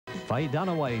Faye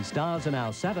Dunaway stars in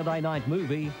our Saturday night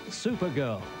movie,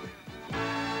 Supergirl.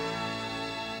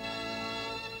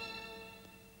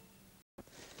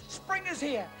 Spring is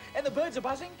here, and the birds are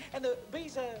buzzing, and the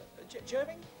bees are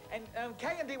chirping, and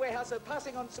K&D Warehouse are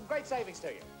passing on some great savings to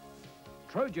you.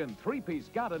 Trojan 3-piece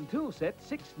garden tool set,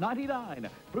 $6.99.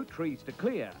 Fruit trees to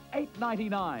clear,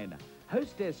 $8.99.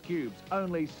 Hostess cubes,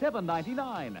 only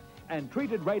 $7.99. And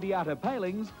treated radiator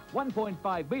palings,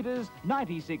 1.5 metres,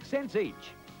 96 cents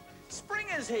each. Spring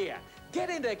is here. Get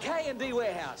into K&D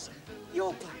Warehouse,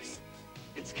 your place.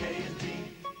 It's K&D,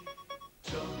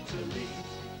 totally.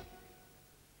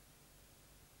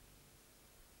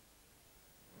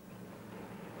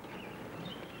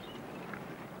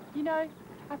 You know,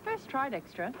 I first tried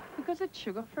Extra because it's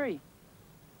sugar-free.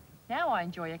 Now I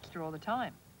enjoy Extra all the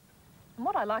time. And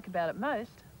what I like about it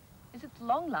most is its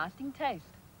long-lasting taste.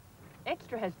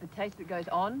 Extra has the taste that goes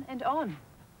on and on.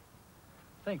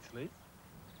 Thanks, Liz.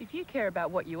 If you care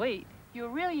about what you eat, you'll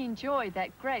really enjoy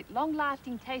that great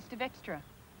long-lasting taste of Extra.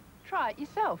 Try it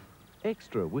yourself.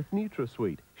 Extra with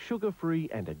NutraSweet, sugar-free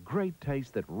and a great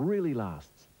taste that really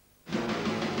lasts.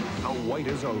 The wait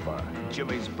is over.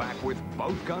 Jimmy's back with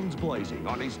both guns blazing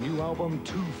on his new album,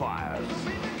 Two Fires.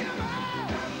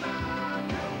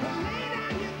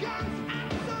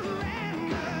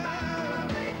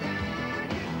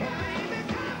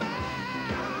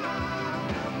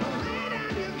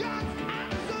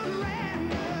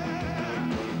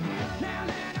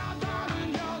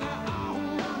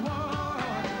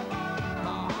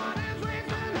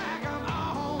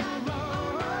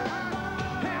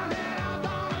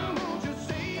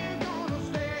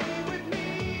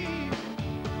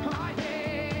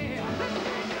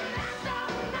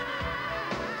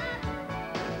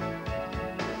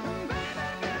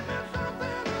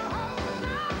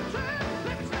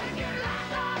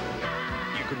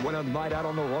 Win a night out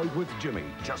on the road with Jimmy.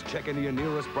 Just check into your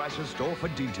nearest Brasher store for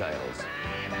details.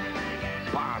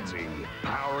 Barnsey,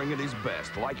 powering at his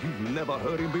best like you've never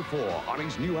heard him before on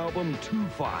his new album, Two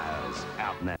Fires,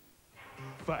 out now.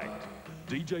 Fact,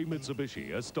 DJ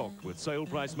Mitsubishi are stocked with sale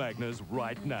price Magnas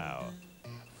right now.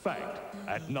 Fact,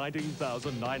 at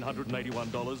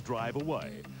 $19,981 drive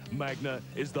away, Magna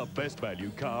is the best value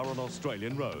car on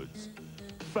Australian roads.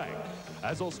 Fact,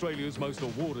 as Australia's most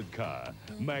awarded car,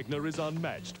 Magna is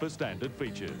unmatched for standard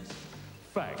features.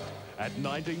 Fact, at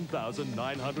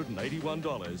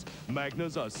 $19,981,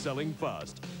 Magnas are selling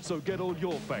fast. So get all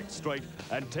your facts straight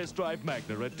and test drive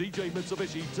Magna at DJ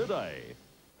Mitsubishi today.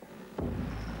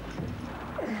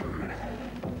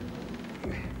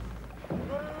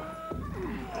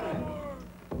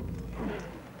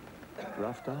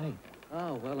 Rough day.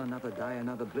 Oh, well, another day,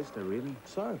 another blister, really.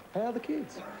 So, how are the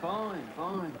kids? Fine,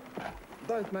 fine.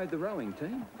 Both made the rowing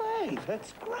team. Hey,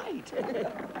 that's great.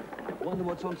 Wonder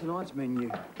what's on tonight's menu.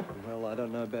 Well, I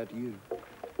don't know about you,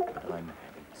 but I'm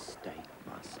having steak,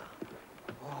 my son.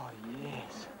 Oh,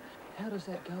 yes. How does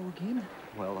that go again?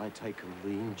 Well, I take a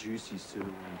lean, juicy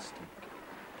sirloin steak,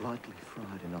 lightly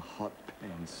fried in a hot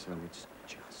pan so it's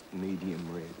just medium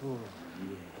rare. Oh,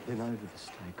 yeah. Then over the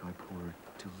steak I pour a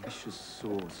delicious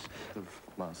sauce of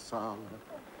marsala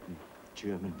and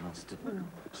German mustard.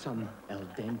 Some al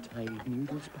dente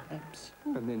noodles, perhaps.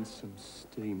 And then some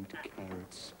steamed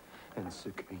carrots and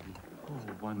zucchini. Oh,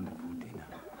 wonderful dinner.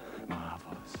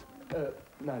 Marvellous.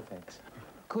 No thanks.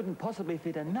 Couldn't possibly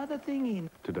fit another thing in.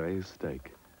 Today's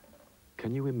steak.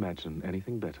 Can you imagine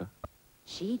anything better?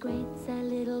 She grates a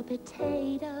little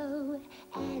potato,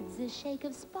 adds a shake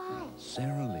of spice.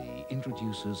 Sarah Lee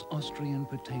introduces Austrian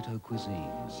potato cuisine.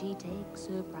 She takes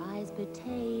her prize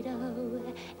potato,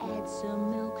 adds some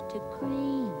milk to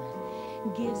cream,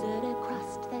 gives it a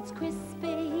crust that's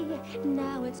crispy.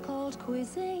 Now it's called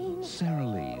cuisine. Sarah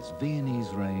Lee's Viennese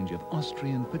range of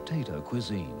Austrian potato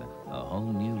cuisine. A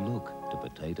whole new look to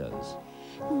potatoes.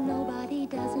 Nobody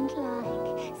doesn't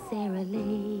like Sarah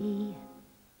Lee.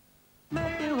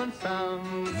 Matthew and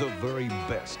Son. The very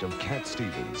best of Cat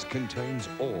Stevens contains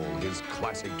all his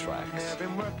classic tracks. I've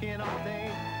been working all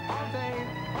day, all day,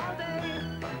 all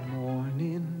day.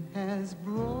 Morning has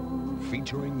broken.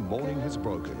 Featuring Morning Has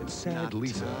Broken, Sad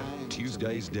Lisa,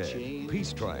 Tuesday's Dead,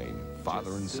 Peace Train,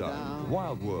 Father and Son,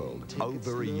 Wild World, Oh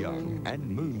Very Young, and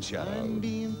Moonshadow.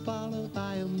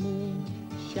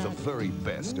 The very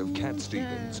best of Cat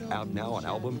Stevens, out now on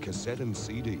album, cassette and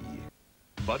CD.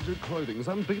 Budget Clothing's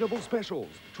unbeatable specials.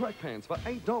 Track pants for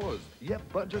 $8.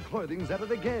 Yep, Budget Clothing's at it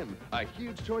again. A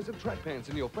huge choice of track pants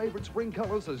in your favorite spring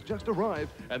colors has just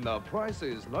arrived, and the price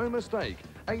is no mistake.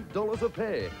 $8 a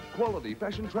pair. Quality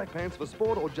fashion track pants for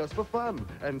sport or just for fun.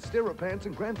 And stirrup pants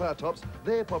and grandpa tops,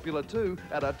 they're popular too,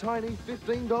 at a tiny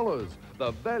 $15. The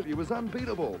value is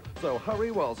unbeatable, so hurry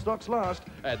while stocks last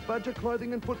at Budget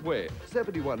Clothing and Footwear,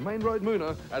 71 Main Road,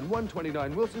 Moona, and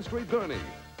 129 Wilson Street, Burnie.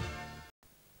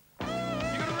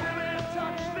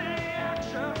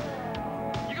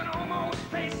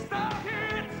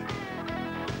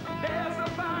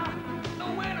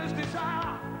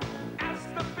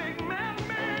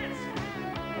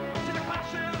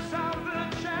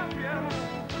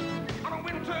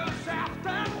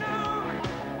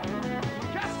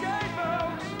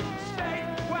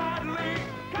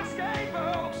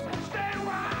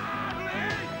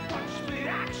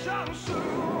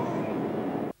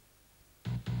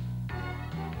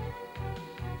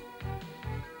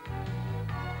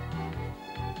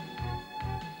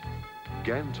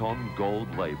 Ganton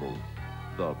Gold Label,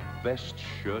 the best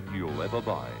shirt you'll ever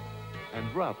buy. And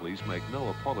Rapley's make no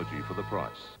apology for the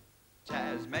price.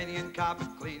 Tasmanian carpet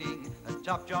cleaning, a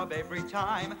top job every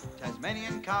time.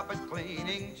 Tasmanian carpet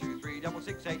cleaning,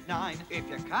 236689. If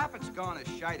your carpet's gone a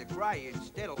shade of grey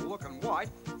instead of looking white,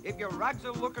 if your rugs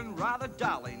are looking rather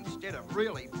dull instead of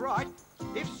really bright,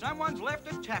 if someone's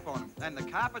left a tap on and the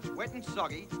carpet's wet and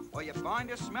soggy, or you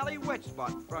find a smelly wet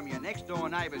spot from your next door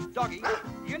neighbour's doggy,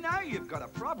 you know you've got a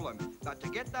problem. But to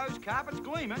get those carpets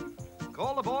gleaming,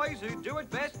 call the boys who do it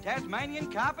best,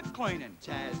 Tasmanian Carpet Cleaning.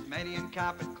 Tasmanian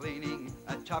Carpet Cleaning,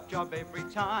 a top job every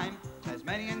time.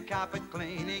 Tasmanian Carpet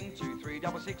Cleaning,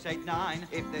 236689.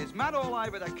 If there's mud all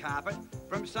over the carpet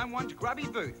from someone's grubby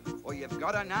boot, or you've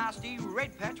got a nasty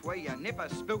red patch where your nipper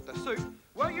spilt the soup,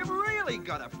 well, you've really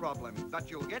got a problem.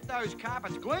 But you'll get those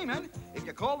carpets gleaming if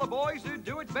you call the boys who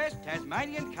do it best,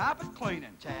 Tasmanian Carpet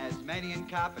Cleaning. Tasmanian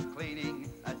Carpet Cleaning,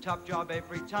 a top job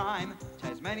every time.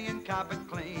 Tasmanian Carpet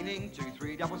Cleaning,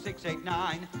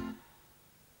 236689.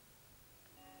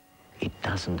 It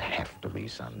doesn't have to be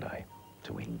Sunday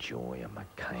to enjoy a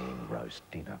McCain roast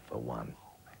dinner for one.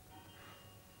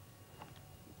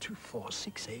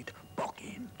 2468, bock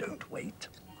in, don't wait.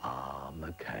 Ah,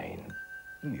 McCain,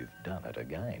 you've done it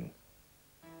again.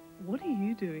 What are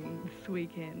you doing this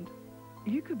weekend?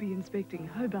 You could be inspecting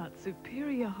Hobart's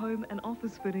superior home and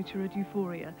office furniture at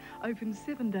Euphoria, open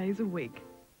 7 days a week.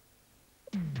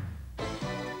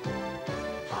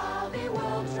 Harvey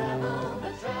World Travel,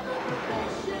 the travel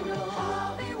professional.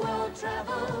 Harvey World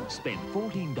Travel. Spend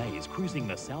 14 days cruising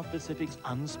the South Pacific's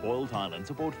unspoiled islands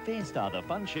aboard Fairstar, the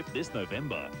fun ship, this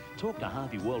November. Talk to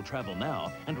Harvey World Travel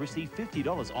now and receive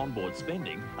 $50 onboard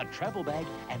spending, a travel bag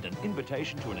and an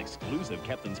invitation to an exclusive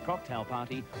Captain's Cocktail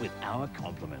Party with our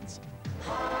compliments.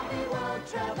 Harvey World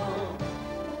Travel,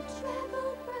 the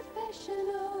travel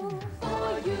professional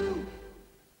for you.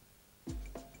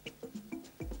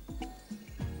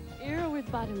 Era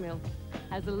with buttermilk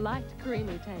has a light,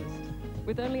 creamy taste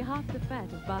with only half the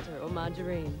fat of butter or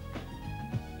margarine.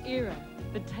 Era,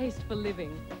 the taste for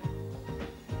living.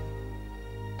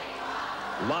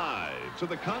 Live to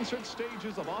the concert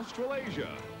stages of Australasia,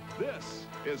 this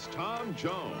is Tom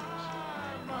Jones.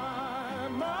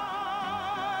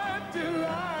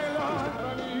 Delilah,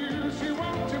 honey, you, she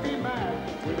want to be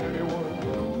mad with anyone.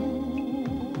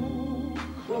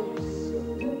 Close.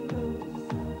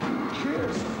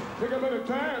 Cheers. Take a minute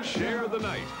time. Share the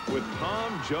night with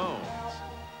Tom Jones.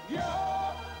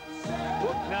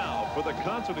 Book now for the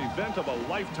concert event of a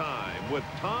lifetime with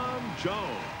Tom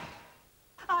Jones.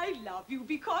 I love you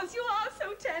because you are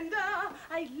so tender.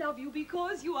 I love you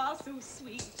because you are so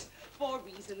sweet. For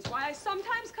reasons why I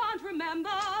sometimes can't remember.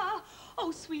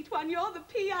 Oh, sweet one, you're the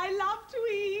pea I love to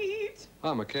eat.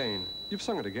 Ah, McCain, you've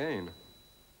sung it again.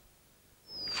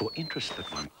 For interest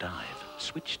that won't dive,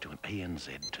 switch to an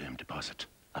ANZ term deposit.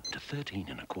 Up to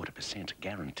 13.25%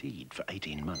 guaranteed for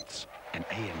 18 months. An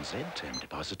ANZ term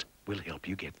deposit will help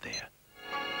you get there.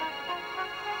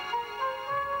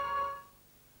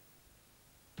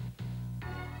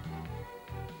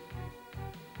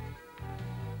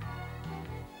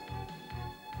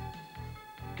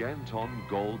 Ganton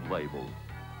Gold Label,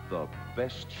 the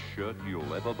best shirt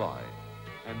you'll ever buy.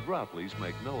 And Rapley's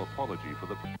make no apology for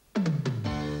the...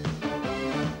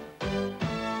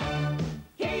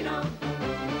 Keno,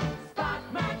 Spot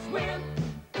Max win.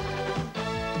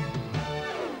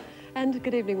 And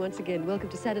good evening once again. Welcome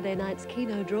to Saturday night's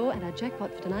Keno draw, and our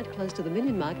jackpot for tonight close to the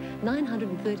million mark,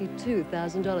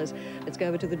 $932,000. Let's go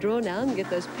over to the draw now and get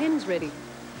those pens ready.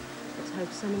 Let's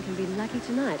hope someone can be lucky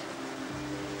tonight.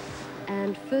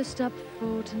 And first up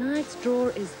for tonight's draw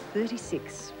is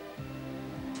 36.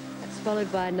 That's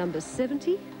followed by number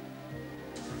 70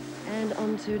 and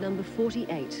on to number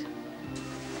 48.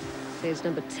 There's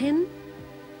number 10,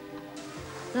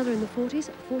 another in the 40s,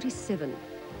 47,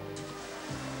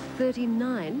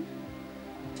 39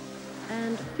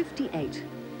 and 58,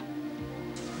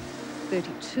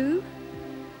 32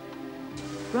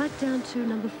 right down to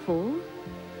number 4,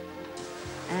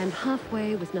 and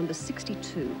halfway with number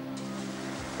 62.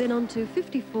 Then on to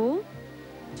 54,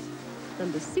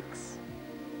 number 6,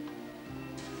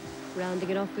 rounding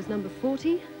it off with number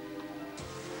 40,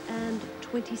 and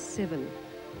 27.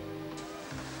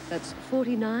 That's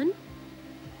 49,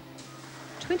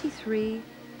 23,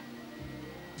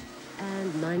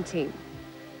 and 19.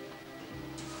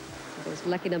 There's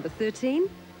lucky number 13,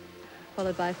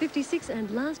 followed by 56,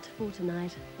 and last for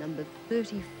tonight, number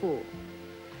 34. Well,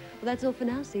 that's all for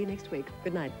now. See you next week.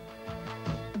 Good night.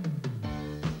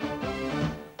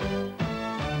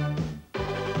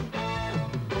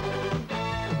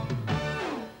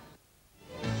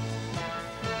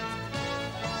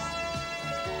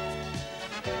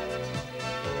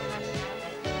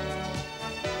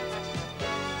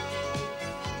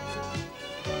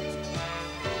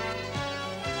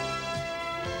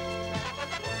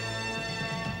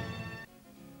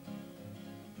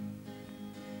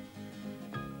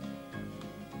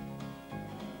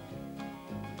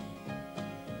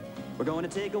 We're gonna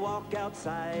take a walk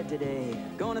outside today,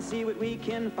 gonna see what we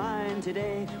can find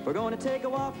today. We're gonna take a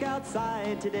walk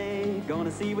outside today, gonna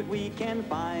see what we can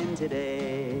find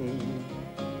today.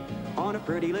 On a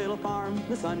pretty little farm,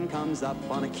 the sun comes up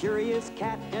on a curious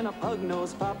cat and a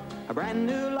pug-nosed pup. A brand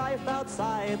new life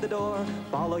outside the door.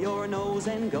 Follow your nose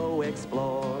and go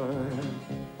explore.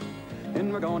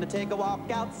 And we're gonna take a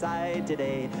walk outside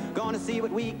today, gonna see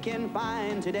what we can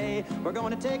find today. We're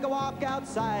gonna take a walk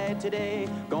outside today,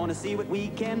 gonna see what we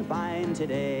can find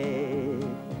today.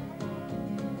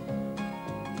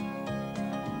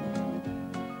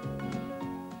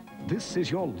 This is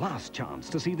your last chance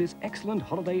to see this excellent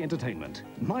holiday entertainment,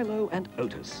 Milo and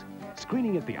Otis.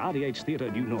 Screening at the RDH Theatre,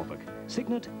 New Norfolk,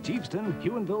 Cygnet, Jeeveston,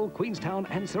 Huonville, Queenstown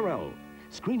and Sorel.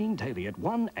 Screening daily at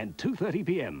 1 and 2:30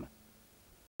 p.m.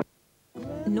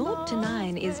 0 to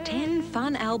 9 is 10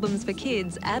 fun albums for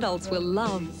kids adults will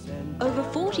love. Over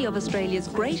 40 of Australia's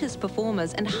greatest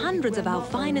performers and hundreds of our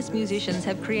finest musicians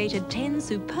have created 10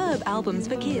 superb albums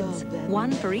for kids,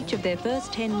 one for each of their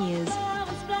first 10 years.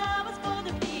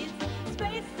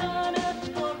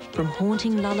 From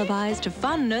haunting lullabies to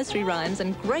fun nursery rhymes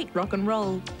and great rock and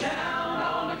roll. Down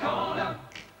on the corner,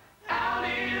 out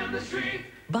in the street.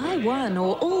 Buy one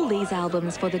or all these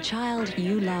albums for the child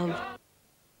you love.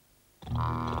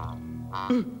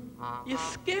 You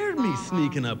scared me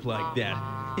sneaking up like that.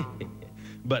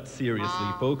 But seriously,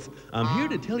 folks, I'm here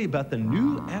to tell you about the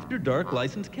new After Dark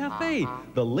Licensed Cafe,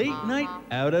 the late-night,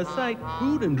 out-of-sight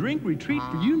food and drink retreat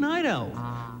for you night owls.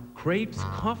 Crepes,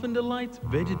 coffin delights,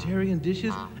 vegetarian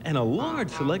dishes, and a large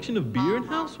selection of beer and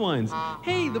house wines.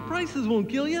 Hey, the prices won't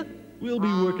kill you. We'll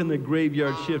be working the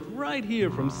graveyard shift right here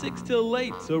from 6 till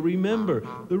late, so remember,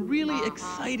 the really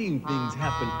exciting things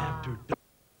happen after dark.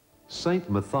 St.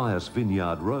 Matthias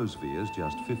Vineyard Rosevears,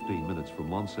 just 15 minutes from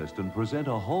Launceston, present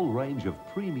a whole range of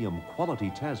premium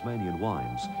quality Tasmanian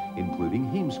wines, including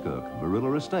Heemskirk,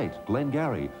 Marilla Estate,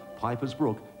 Glengarry, Piper's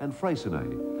Brook and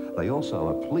Freycinet. They also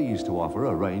are pleased to offer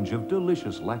a range of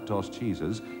delicious lactose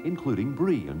cheeses, including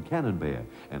Brie and Camembert,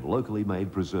 and locally made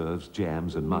preserves,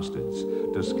 jams and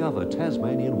mustards. Discover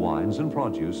Tasmanian wines and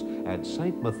produce at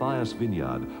St. Matthias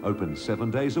Vineyard, open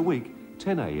 7 days a week,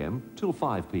 10 a.m. till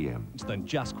 5 p.m. Than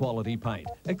just quality paint.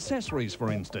 Accessories,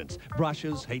 for instance.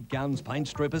 Brushes, heat guns, paint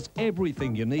strippers,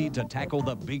 everything you need to tackle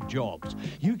the big jobs.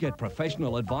 You get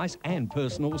professional advice and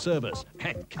personal service.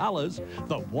 And colours,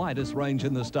 the widest range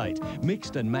in the state.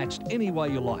 Mixed and matched any way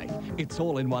you like. It's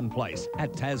all in one place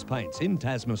at Tas Paints in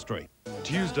Tasman Street.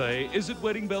 Tuesday, is it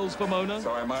wedding bells for Mona?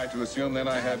 So am I to assume then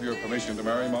I have your permission to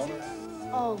marry Mona?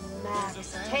 Oh,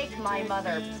 Max, take my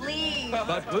mother, please.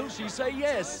 But will she say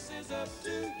yes?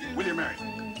 Will you marry?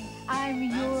 I'm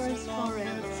yours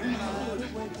forever.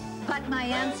 But my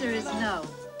answer is no.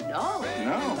 No?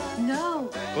 No. No.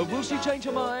 But will she change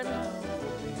her mind?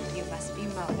 You must be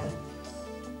Mona.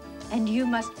 And you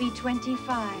must be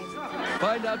 25.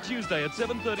 Find out Tuesday at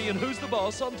 7:30 and Who's the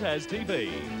Boss on TAS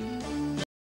TV.